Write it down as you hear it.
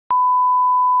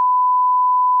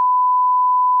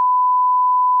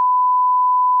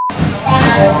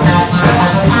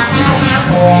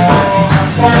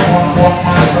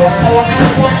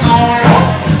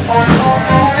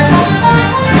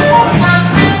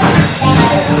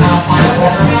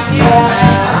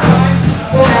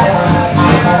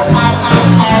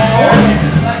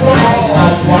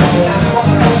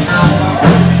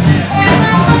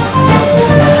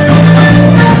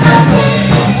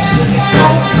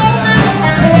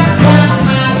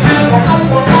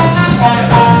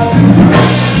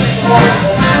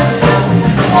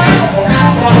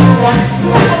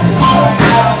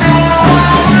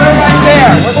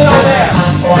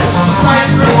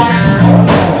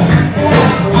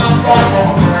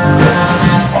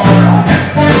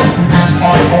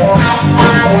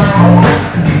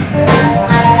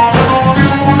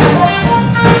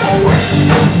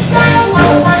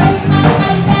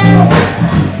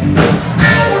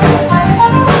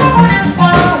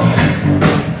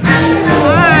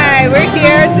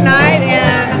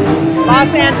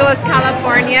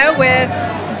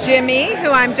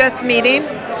I'm just meeting.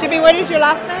 Jimmy, what is your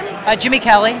last name? Jimmy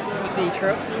Kelly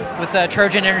with the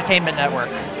Trojan Entertainment Network.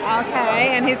 Okay,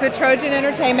 and he's with Trojan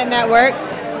Entertainment Network.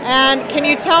 And can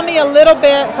you tell me a little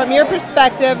bit from your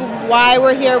perspective why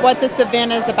we're here, what this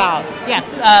event is about?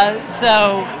 Yes,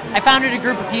 so I founded a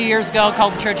group a few years ago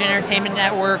called the Trojan Entertainment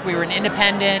Network. We were an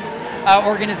independent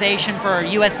organization for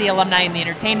USC alumni in the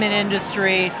entertainment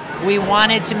industry. We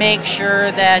wanted to make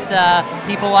sure that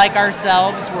people like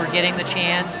ourselves were getting the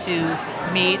chance to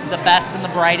meet the best and the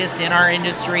brightest in our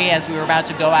industry as we were about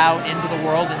to go out into the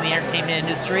world in the entertainment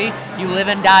industry. You live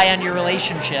and die on your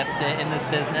relationships in this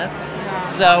business.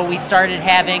 So we started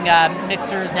having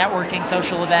mixers, networking,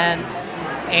 social events,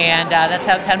 and that's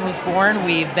how 10 was born.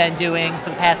 We've been doing, for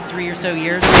the past 3 or so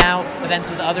years now, events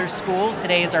with other schools.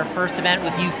 Today is our first event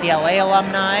with UCLA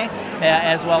alumni,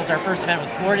 as well as our first event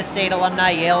with Florida State alumni,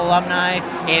 Yale alumni,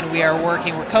 and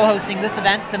we're co-hosting this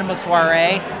event, Cinema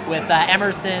Soiree, with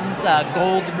Emerson's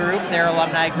Gold group, their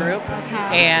alumni group,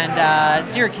 and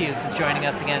Syracuse is joining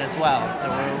us again as well. So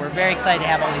we're very excited to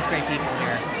have all these great people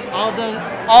here.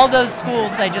 All those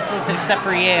schools I just listed, except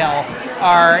for Yale,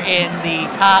 are in the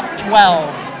top 12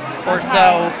 or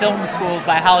so film schools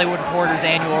by Hollywood Reporter's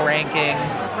annual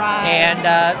rankings. Right.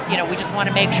 And we just want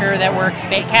to make sure that we're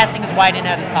casting as wide a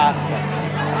net as possible.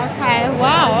 Okay.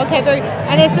 Wow. Okay.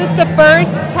 And is this the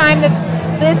first time that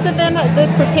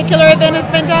this particular event has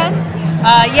been done?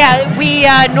 Yeah, we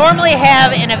normally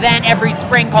have an event every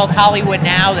spring called Hollywood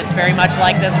Now that's very much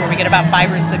like this, where we get about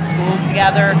 5 or 6 schools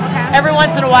together. Every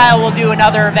once in a while we'll do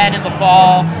another event in the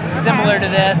fall similar to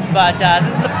this, but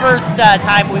this is the first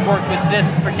time we've worked with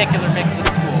this particular mix of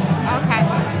schools. Okay.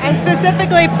 And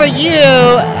specifically for you,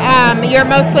 you're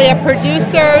mostly a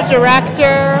producer,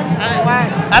 director?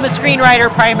 I'm a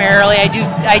screenwriter primarily.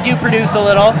 I do produce a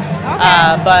little.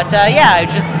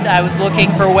 I was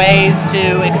looking for ways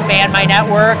to expand my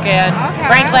network, and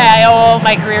frankly, I owe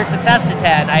my career success to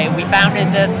 10. We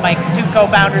founded this, my 2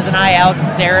 co-founders and I, Alex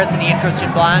and Sarah and Ian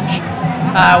Christian Blanche.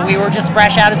 We were just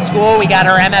fresh out of school. We got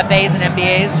our MFAs and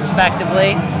MBAs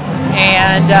respectively,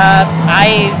 and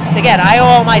I owe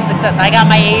all my success. I got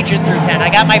my agent through 10. I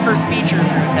got my first feature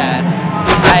through 10.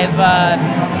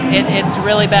 It's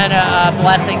really been a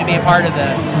blessing to be a part of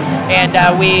this.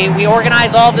 And we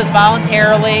organize all of this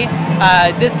voluntarily.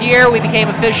 This year we became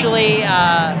officially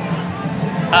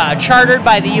chartered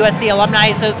by the USC Alumni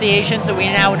Association, so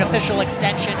we're now an official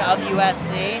extension of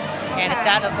USC. And it's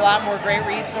gotten us a lot more great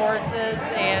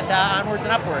resources and onwards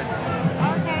and upwards.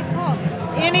 Okay, cool.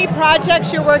 Any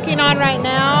projects you're working on right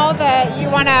now that you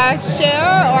want to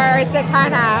share, or is it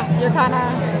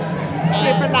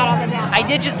you're keeping that on the down? I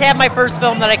did just have my first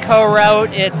film that I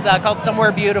co-wrote. It's called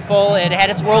Somewhere Beautiful. It had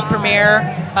its world premiere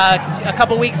a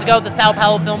couple weeks ago at the Sao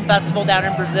Paulo Film Festival down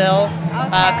in Brazil.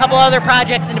 A couple other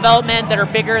projects in development that are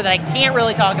bigger that I can't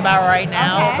really talk about right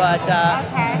now, but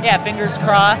yeah, fingers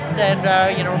crossed, and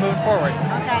we're moving forward.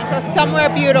 Okay, so Somewhere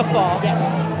Beautiful. Yes.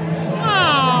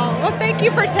 Oh, well, thank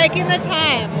you for taking the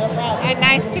time. No problem. And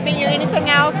nice to meet you. Anything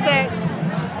else that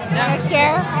you want to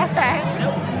share? Okay.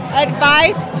 Nope.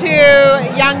 Advice to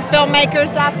young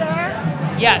filmmakers out there?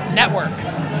 Yeah, network.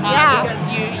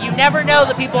 Because you never know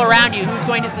the people around you, who's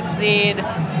going to succeed,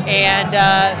 and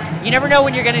you never know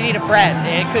when you're going to need a friend.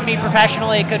 It could be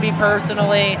professionally, it could be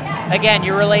personally. Again,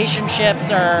 your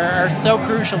relationships are so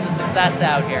crucial to success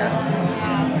out here.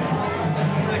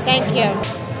 Thank you.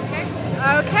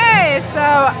 Okay,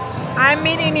 so I'm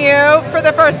meeting you for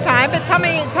the first time, but tell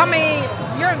me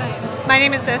your name. My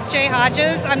name is S.J.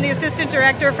 Hodges. I'm the Assistant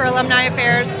Director for Alumni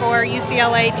Affairs for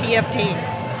UCLA TFT.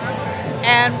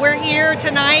 And we're here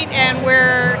tonight, and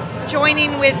we're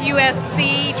joining with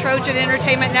USC Trojan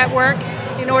Entertainment Network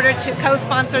in order to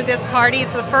co-sponsor this party.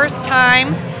 It's the first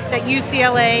time that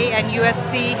UCLA and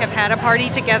USC have had a party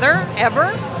together,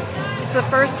 ever. It's the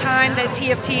first time that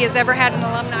TFT has ever had an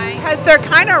alumni. Because they're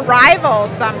kind of rivals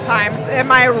sometimes.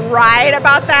 Am I right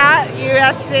about that?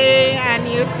 USC and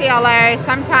UCLA,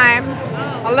 sometimes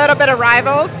a little bit of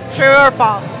rivals. True or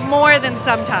false? More than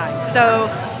sometimes. So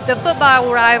the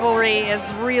football rivalry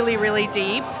is really, really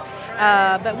deep.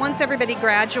 But once everybody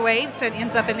graduates and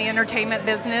ends up in the entertainment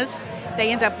business,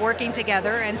 they end up working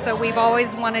together. And so we've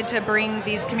always wanted to bring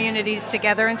these communities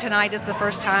together, and tonight is the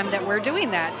first time that we're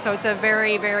doing that. So it's a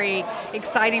very, very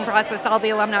exciting process. All the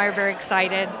alumni are very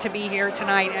excited to be here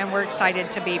tonight, and we're excited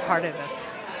to be part of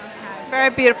this.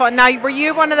 Very beautiful. Now, were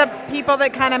you one of the people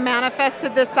that kind of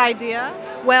manifested this idea?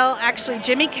 Well, actually,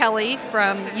 Jimmy Kelly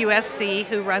from USC,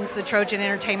 who runs the Trojan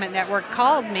Entertainment Network,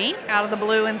 called me out of the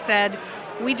blue and said,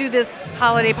 we do this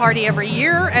holiday party every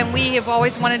year, and we have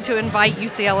always wanted to invite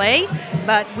UCLA,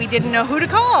 but we didn't know who to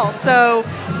call. So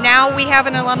now we have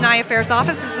an Alumni Affairs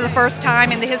Office. This is the first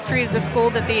time in the history of the school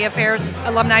that the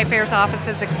Alumni Affairs Office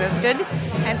has existed.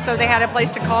 And so they had a place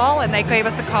to call, and they gave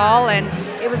us a call, and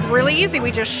it was really easy.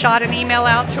 We just shot an email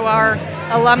out to our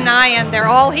alumni, and they're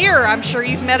all here. I'm sure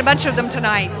you've met a bunch of them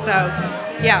tonight. So,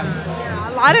 yeah.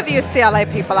 A lot of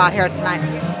UCLA people out here tonight.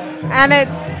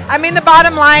 And the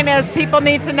bottom line is people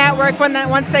need to network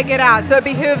once they get out, so it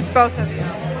behooves both of you.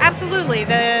 Absolutely.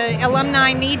 The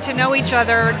alumni need to know each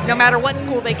other no matter what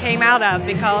school they came out of,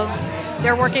 because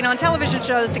they're working on television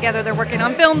shows together, they're working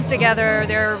on films together,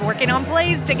 they're working on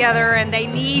plays together, and they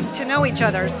need to know each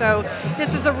other. So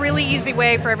this is a really easy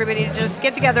way for everybody to just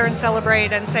get together and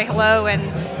celebrate and say hello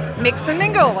and mix and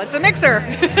mingle. It's a mixer.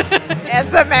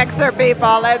 It's a mixer,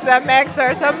 people. It's a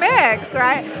mixer. So mix,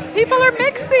 right? People are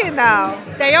mixing, though.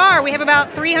 They are. We have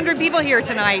about 300 people here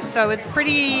tonight, so it's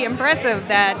pretty impressive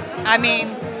that,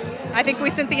 I think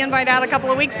we sent the invite out a couple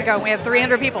of weeks ago. We have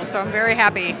 300 people, so I'm very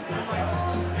happy.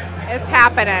 It's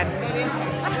happening.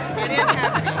 It is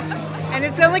happening. And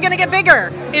it's only going to get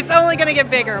bigger. It's only going to get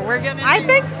bigger. I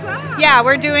think so. Yeah,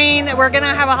 we're going to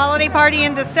have a holiday party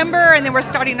in December, and then we're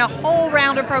starting a whole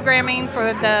round of programming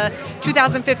for the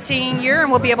 2015 year, and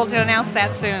we'll be able to announce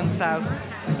that soon. So,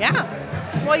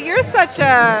 yeah. Well, you're such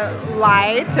a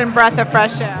light and breath of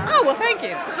fresh air. Oh, well, thank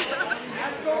you.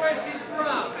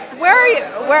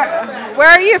 Where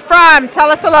are you from? Tell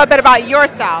us a little bit about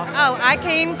yourself. Oh, I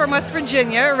came from West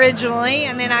Virginia originally,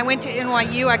 and then I went to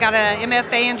NYU. I got an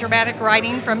MFA in dramatic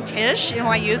writing from Tisch,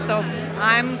 NYU, so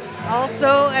I'm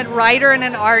also a writer and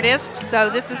an artist, so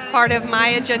this is part of my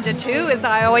agenda too, is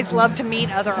I always love to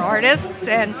meet other artists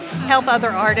and help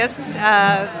other artists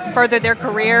further their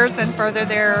careers and further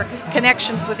their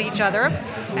connections with each other.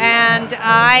 And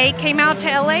I came out to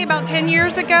LA about 10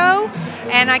 years ago,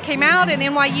 and I came out, and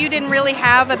NYU didn't really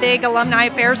have a big alumni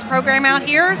affairs program out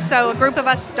here, so a group of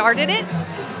us started it.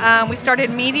 We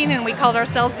started meeting, and we called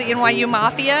ourselves the NYU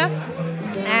Mafia.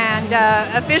 And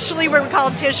officially we're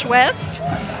called Tisch West,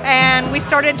 and we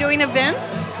started doing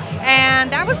events,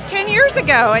 and that was 10 years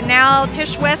ago, and now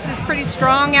Tisch West is pretty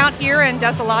strong out here and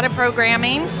does a lot of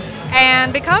programming.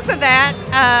 And because of that,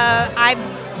 I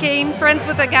became friends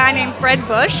with a guy named Fred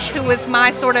Bush, who was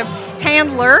my sort of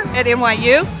handler at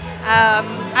NYU.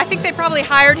 I think they probably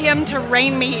hired him to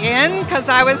rein me in because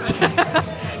I was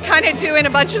kind of doing a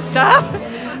bunch of stuff.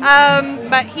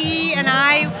 But he and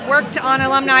I worked on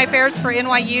alumni affairs for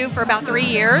NYU for about 3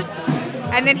 years.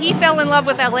 And then he fell in love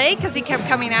with LA because he kept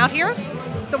coming out here.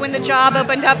 So when the job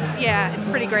opened up, yeah, it's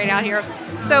pretty great out here.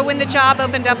 So when the job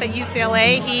opened up at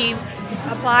UCLA, he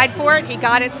applied for it. He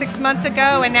got it 6 months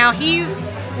ago, and now he's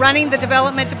running the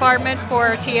development department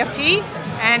for TFT.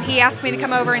 And he asked me to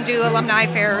come over and do alumni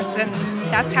affairs, and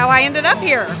that's how I ended up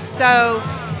here. So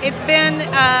it's been,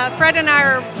 Fred and I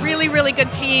are a really, really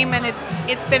good team, and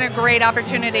it's been a great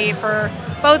opportunity for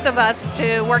both of us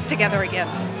to work together again.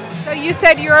 So you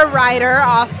said you're a writer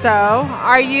also.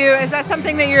 Is that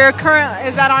something that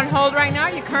is that on hold right now?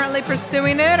 Are you currently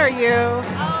pursuing it, or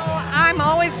Oh, I'm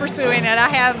always pursuing it. I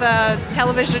have a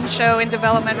television show in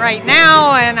development right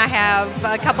now, and I have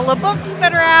a couple of books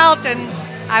that are out, and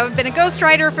I've been a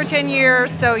ghostwriter for 10 years,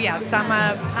 so yes, I'm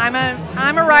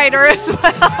a writer as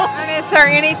well. And is there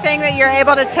anything that you're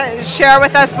able to share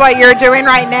with us what you're doing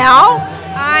right now?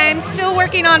 I'm still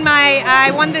working on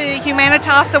I won the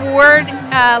Humanitas Award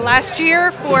last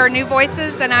year for New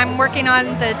Voices, and I'm working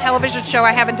on the television show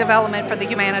I have in development for the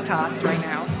Humanitas right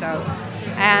now. So,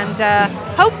 and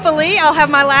hopefully I'll have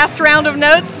my last round of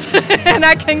notes and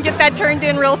I can get that turned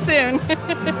in real soon.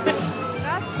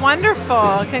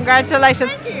 Wonderful.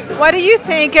 Congratulations. Thank you. What do you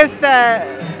think is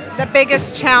the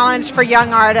biggest challenge for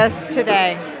young artists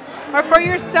today? or for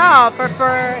yourself, or for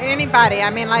anybody? I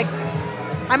mean, like,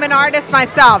 I'm an artist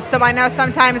myself, so I know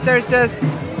sometimes there's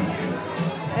just,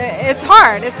 it's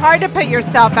hard. It's hard to put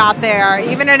yourself out there,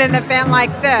 even at an event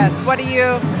like this. What do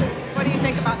you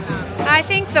think about that? I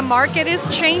think the market is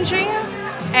changing,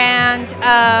 and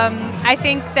I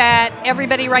think that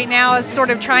everybody right now is sort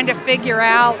of trying to figure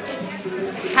out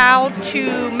how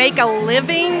to make a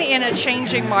living in a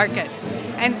changing market.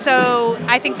 And so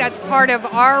I think that's part of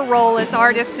our role as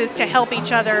artists, is to help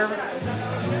each other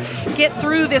get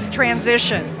through this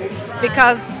transition,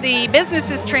 because the business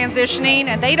is transitioning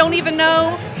and they don't even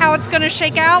know how it's going to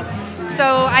shake out.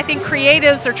 So I think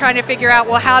creatives are trying to figure out,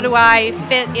 well, how do I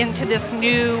fit into this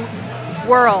new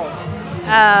world?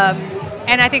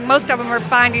 And I think most of them are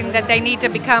finding that they need to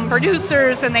become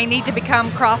producers and they need to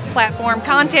become cross-platform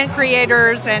content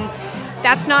creators, and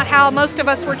that's not how most of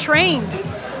us were trained.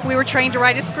 We were trained to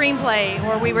write a screenplay,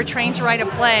 or we were trained to write a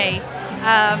play,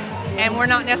 and we're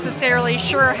not necessarily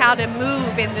sure how to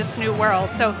move in this new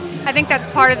world. So I think that's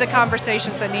part of the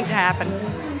conversations that need to happen.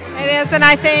 It is, and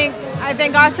I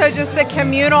think also just the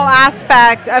communal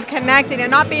aspect of connecting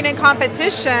and not being in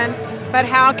competition, but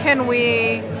how can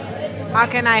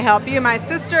I help you, my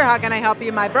sister? How can I help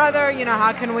you, my brother? You know,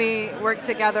 how can we work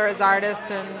together as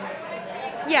artists? And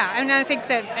yeah, I mean, I think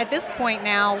that at this point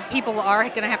now, people are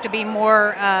going to have to be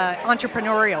more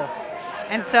entrepreneurial.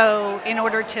 And so in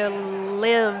order to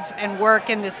live and work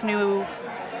in this new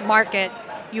market,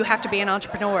 you have to be an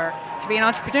entrepreneur. To be an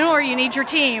entrepreneur, you need your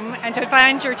team. And to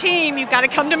find your team, you've got to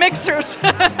come to Mixers.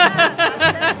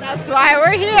 That's why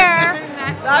we're here.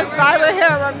 That's why we're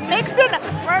here. We're mixing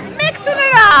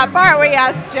it up, aren't we,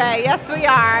 SJ? Yes, we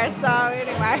are. So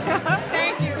anyway.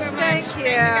 Thank you so much. Thank you. Thank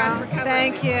you guys for coming.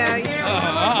 Thank you. You're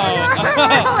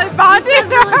really bonding.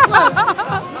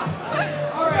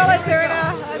 We're really doing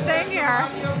a thing here.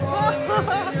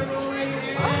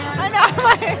 I know.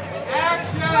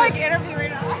 I'm like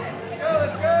interviewing.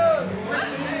 Let's go.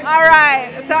 All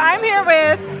right. So I'm here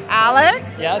with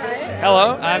Alex. Yes.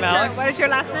 Hello. I'm Alex. What is your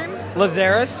last name?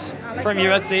 Lazaris from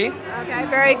USC. Okay.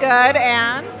 Very good.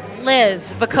 And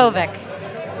Liz Vukovic.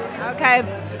 Okay.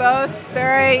 Both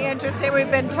very interesting. We've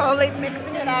been totally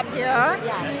mixing it up here.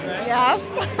 Yes.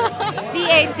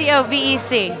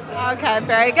 VACOVEC. Okay.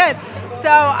 Very good.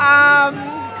 So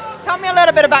tell me a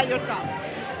little bit about yourself.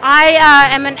 I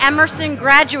am an Emerson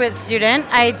graduate student.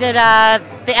 I did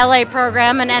the LA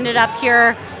program and ended up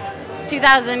here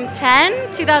 2010,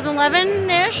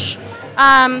 2011-ish.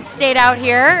 Stayed out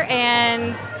here,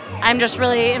 and I'm just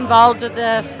really involved with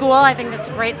the school. I think it's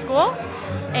a great school,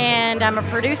 and I'm a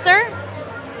producer,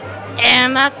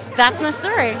 and that's my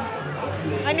story.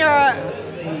 And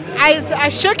I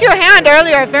shook your hand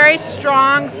earlier. Very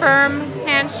strong, firm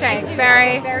handshake.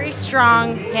 Very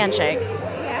strong handshake.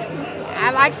 I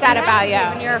liked that about you.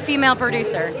 When you're a female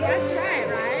producer. That's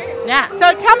right? Yeah.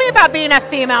 So tell me about being a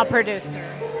female producer.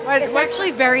 It's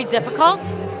actually very difficult.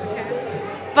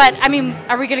 Okay. But, I mean,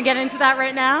 are we going to get into that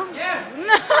right now? Yes.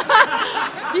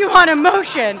 You want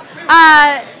emotion.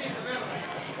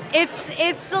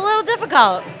 It's a little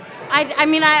difficult.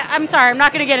 I'm sorry, I'm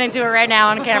not going to get into it right now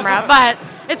on camera, but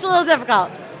it's a little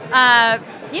difficult.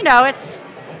 You know,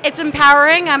 it's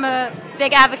empowering. I'm a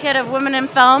big advocate of women in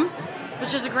film,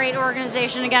 which is a great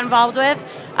organization to get involved with.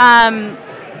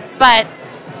 But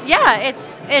yeah,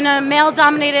 it's in a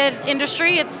male-dominated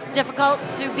industry. It's difficult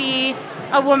to be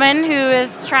a woman who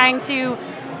is trying to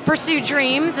pursue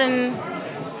dreams and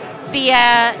be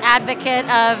an advocate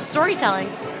of storytelling.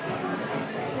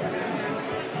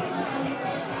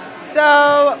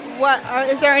 So,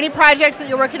 is there any projects that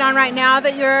you're working on right now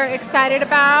that you're excited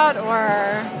about, or?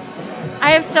 I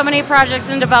have so many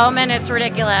projects in development, it's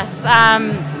ridiculous.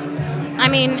 I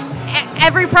mean,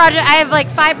 every project, I have like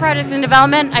 5 projects in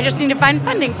development. I just need to find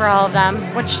funding for all of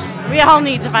them, which we all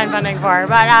need to find funding for.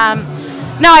 But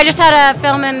no, I just had a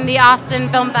film in the Austin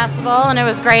Film Festival, and it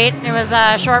was great. It was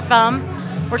a short film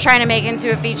we're trying to make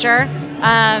into a feature.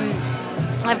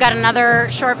 I've got another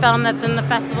short film that's in the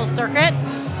festival circuit.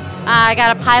 I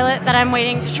got a pilot that I'm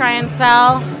waiting to try and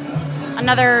sell.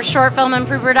 Another short film in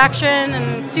pre-production,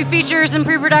 and 2 features in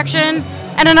pre-production,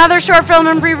 and another short film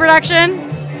in pre-production.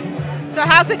 So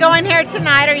how's it going here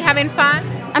tonight? Are you having fun?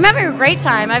 I'm having a great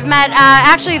time. I've met,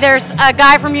 actually there's a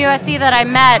guy from USC that I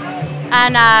met,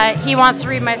 and he wants to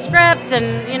read my script,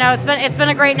 and you know, it's been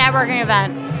a great networking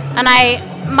event. And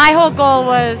my whole goal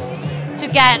was to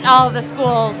get all of the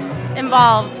schools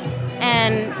involved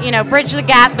and, you know, bridge the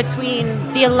gap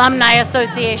between the alumni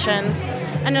associations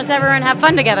and just everyone have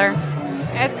fun together.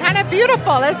 It's kind of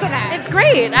beautiful, isn't it? It's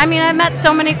great. I mean, I've met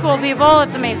so many cool people.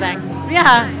 It's amazing.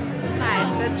 Yeah.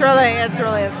 Nice. It really is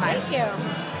nice. Thank you.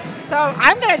 So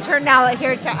I'm going to turn now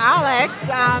here to Alex. Do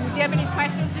you have any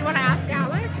questions you want to ask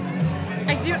Alex?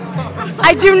 I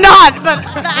do not, but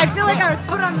I feel like I was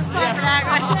put on the spot for that.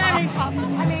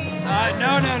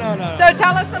 No. So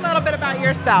tell us a little bit about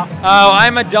yourself.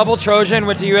 I'm a double Trojan,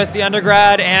 went to USC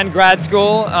undergrad and grad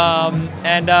school,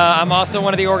 and I'm also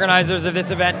one of the organizers of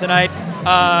this event tonight.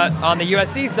 On the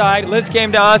USC side, Liz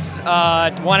came to us,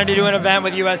 wanted to do an event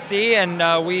with USC,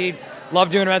 and we love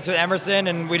doing events with Emerson,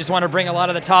 and we just want to bring a lot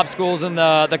of the top schools in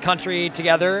the country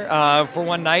together for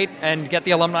one night and get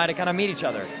the alumni to kind of meet each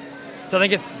other. So I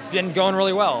think it's been going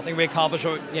really well. I think we accomplished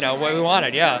what we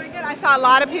wanted. Yeah. Very good. I saw a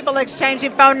lot of people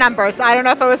exchanging phone numbers. I don't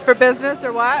know if it was for business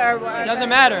or what. It doesn't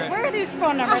matter. Where are these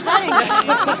phone numbers? I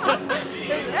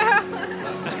didn't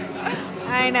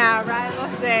I know, right?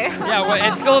 We'll see. Yeah,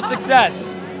 well, it's still a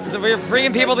success. So we're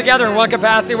bringing people together in one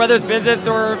capacity, whether it's business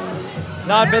or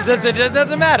not business. It just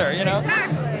doesn't matter,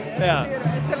 Exactly. Yeah.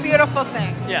 It's a beautiful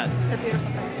thing. Yes. It's a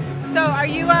beautiful thing. So are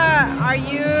you a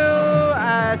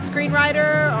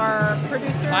screenwriter or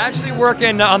producer? I actually work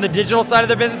on the digital side of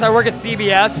the business. I work at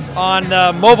CBS on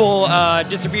the mobile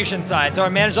distribution side. So I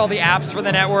manage all the apps for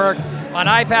the network on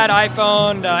iPad,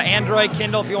 iPhone, Android,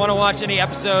 Kindle. If you want to watch any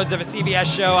episodes of a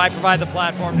CBS show, I provide the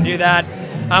platform to do that.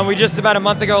 We just about a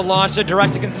month ago launched a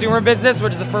direct-to-consumer business,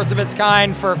 which is the first of its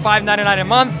kind for $5.99 a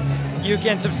month. You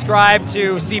can subscribe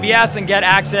to CBS and get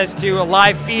access to a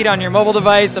live feed on your mobile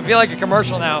device. I feel like a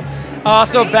commercial now.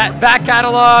 Also, back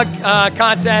catalog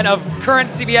content of current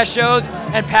CBS shows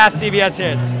and past CBS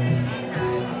hits.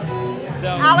 So.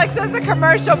 Alex is a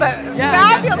commercial, but yeah,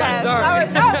 fabulous. Yeah, sorry.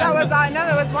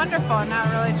 That was wonderful. Not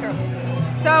really true.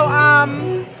 So,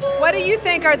 what do you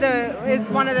think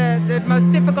is one of the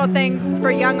most difficult things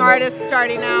for young artists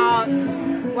starting out?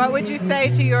 What would you say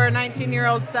to your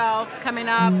 19-year-old self coming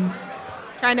up,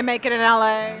 trying to make it in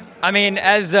LA? I mean,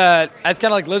 as kind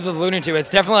of like Liz was alluding to, it's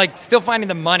definitely like still finding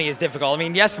the money is difficult. I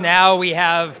mean, yes, now we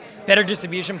have better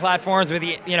distribution platforms with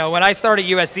when I started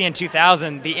USC in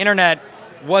 2000, the internet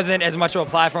wasn't as much of a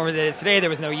platform as it is today. There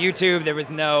was no YouTube, there was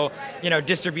no,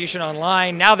 distribution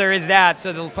online. Now there is that,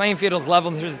 so the playing field is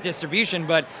level in terms of distribution,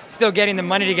 but still getting the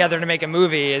money together to make a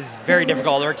movie is very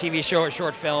difficult, or a TV show or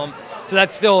short film. So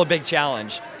that's still a big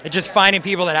challenge. It's just finding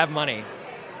people that have money.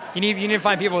 You need to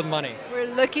find people with money.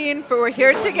 We're looking for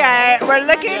people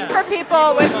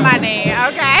with money,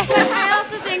 okay? I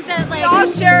also think that we all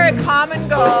share a common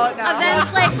goal. No.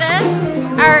 Events like this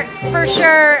are for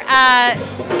sure,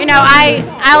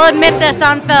 I'll admit this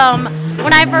on film.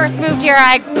 When I first moved here,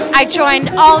 I joined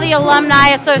all the alumni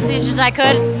associations I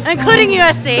could, including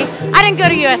USC. I didn't go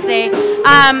to USC.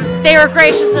 They were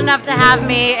gracious enough to have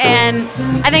me, and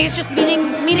I think it's just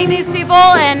meeting these people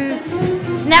and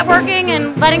networking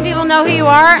and letting people know who you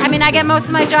are. I mean, I get most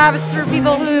of my jobs through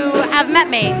people who have met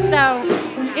me. So,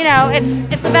 it's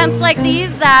events like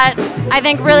these that I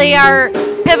think really are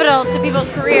pivotal to people's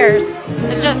careers.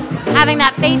 It's just having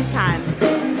that face time.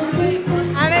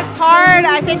 And it's hard.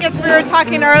 I think we were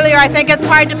talking earlier, I think it's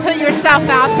hard to put yourself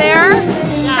out there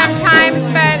sometimes,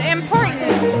 but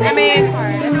important. I mean,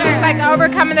 it's like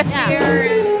overcoming the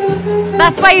fear.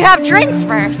 That's why you have drinks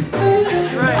first.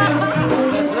 That's right.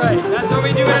 That's what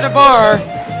we do at a bar.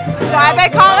 That's why they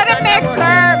call it a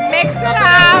mixer. Mix it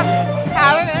up.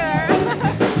 Have it there.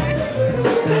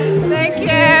 Thank you.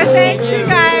 Thanks, you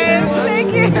guys.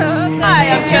 Thank you. Hi,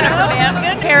 I'm Jennifer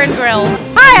Mangan. Karen Grill.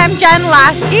 Hi, I'm Jen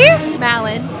Lasky.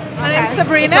 Malin. My name's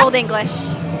Sabrina. It's Old English.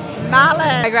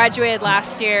 Malin. I graduated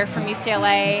last year from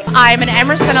UCLA. I'm an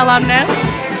Emerson alumnus.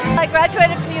 I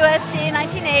graduated from USC in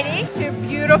 1980. Two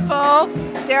beautiful,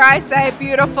 dare I say,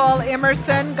 beautiful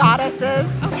Emerson goddesses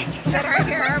that are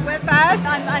here with us.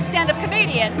 I'm a stand-up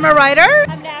comedian. I'm a writer.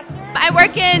 I'm an actor. I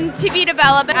work in TV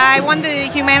development. I won the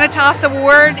Humanitas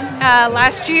Award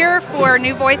last year for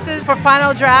New Voices. For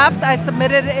Final Draft, I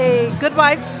submitted a Good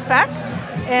Wife spec,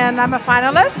 and I'm a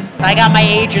finalist. I got my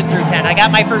agent through 10. I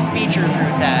got my first feature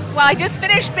through 10. Well, I just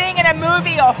finished being in a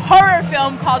movie, a horror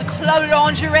film called Club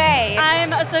Lingerie.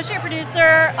 I'm associate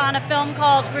producer on a film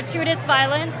called Gratuitous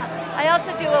Violence. I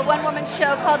also do a one-woman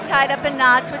show called Tied Up in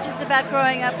Knots, which is about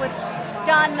growing up with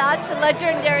Don Knotts, a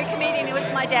legendary comedian who was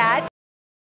my dad.